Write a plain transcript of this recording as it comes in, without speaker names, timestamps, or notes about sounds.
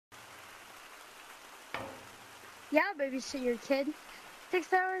Yeah, I'll babysit your kid.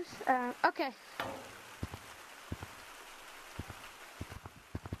 6 hours? Okay.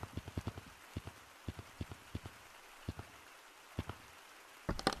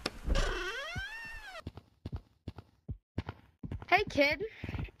 Hey, kid.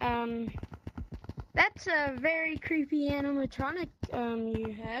 That's a very creepy animatronic,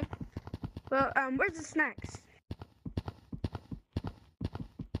 you have. Well, where's the snacks?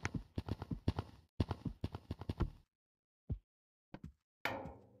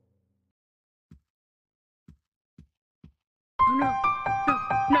 No, no,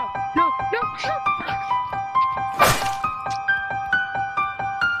 no, no, no, no!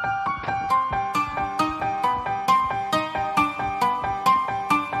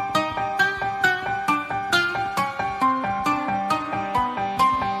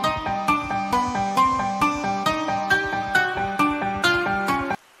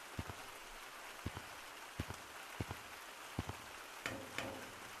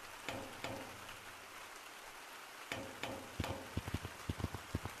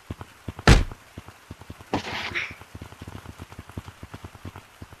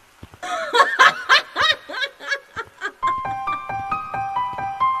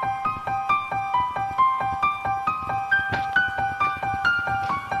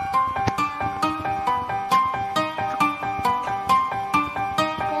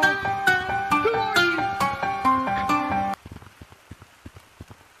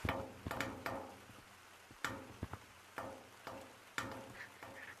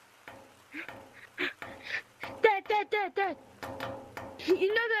 Dad. You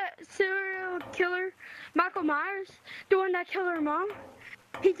know that serial killer, Michael Myers? The one that killed her mom?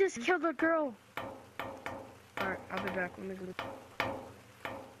 He just killed a girl. Alright, I'll be back. Let me go.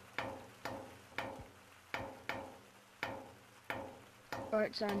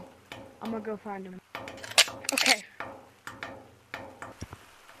 Alright, son. I'm gonna go find him. Okay.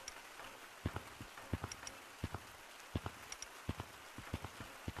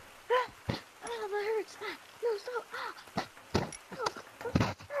 Oh, that hurts. No, stop.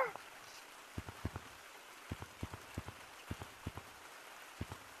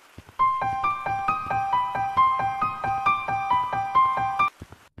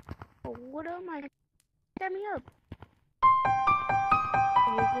 Oh, what am I? Get me up.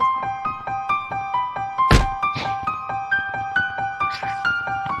 Hey, is this...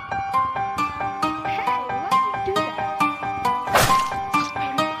 Hey, why'd you do that?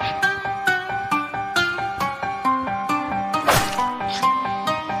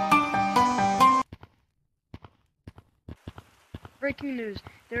 Breaking news.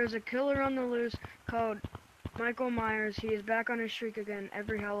 There is a killer on the loose called Michael Myers. He is back on his streak again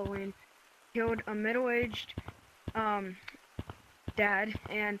every Halloween. Killed a middle-aged dad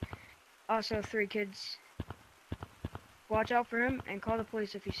and also 3 kids. Watch out for him and call the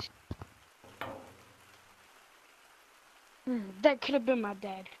police if you see. That could have been my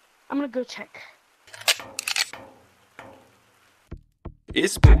dad. I'm gonna go check.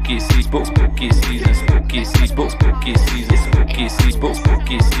 It's spooky season, spooky season, spooky season, spooky season, spooky season,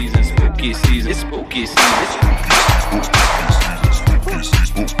 spooky season, spooky season, spooky season.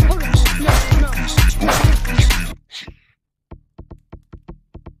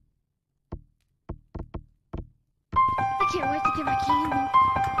 I can't wait to get my candy.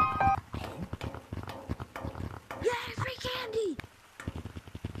 Yay, free candy!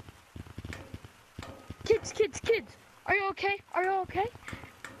 Kids, are you okay? Are you okay?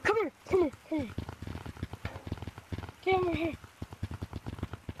 Come here. Get over here.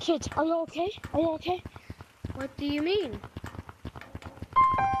 Kids, are you okay? Are you okay? What do you mean?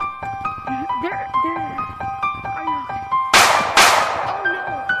 They're... Are you okay? Oh no!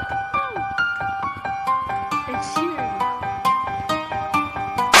 No! It's you.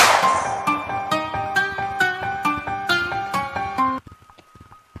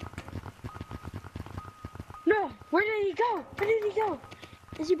 No! Where did he go? Where did he go?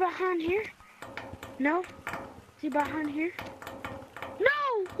 Is he behind here? No? Is he behind here?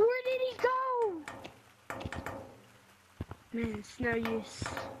 No! Where did he go? Man, it's no use.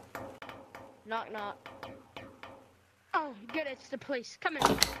 Knock, knock. Oh, good, it's the police. Come in.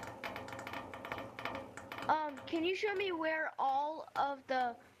 Can you show me where all of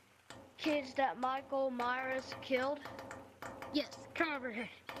the kids that Michael Myers killed? Yes, come over here.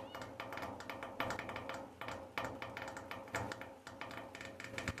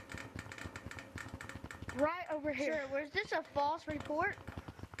 Right over here. Sure, was this a false report?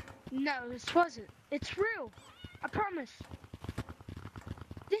 No, this wasn't. It's real. I promise.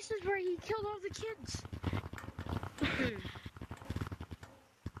 This is where he killed all the kids. Is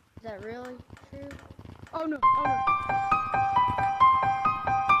that really true? Oh no, oh no.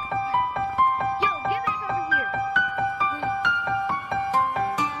 Yo, get back over here.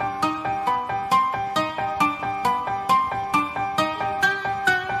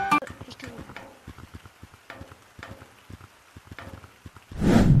 Just turn around.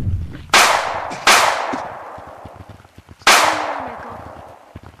 Stay here, Michael.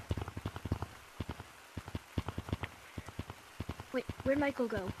 Wait, where'd Michael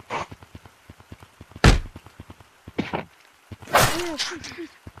go? Oh no, please, please.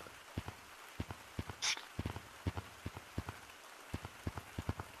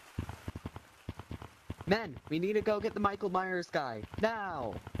 Men, we need to go get the Michael Myers guy.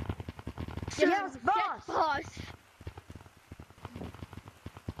 Now! Yes, boss.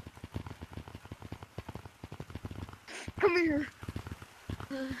 Come here.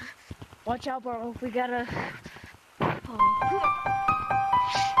 Watch out, bro. We gotta.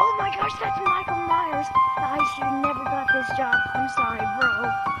 Oh my gosh, that's Michael Myers. I should never got this job. I'm sorry, bro.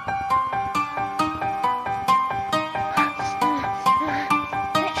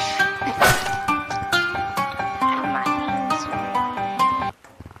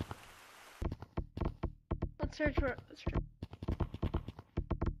 Let's search for.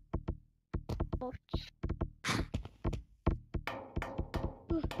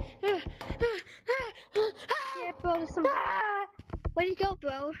 Yeah, bro. There's some. Where'd you go,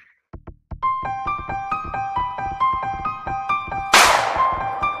 bro?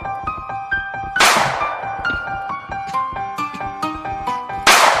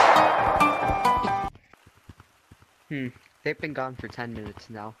 They've been gone for 10 minutes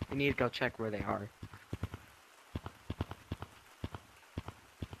now. We need to go check where they are.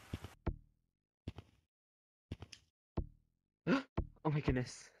 Oh my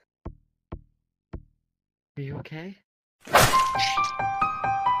goodness. Are you okay?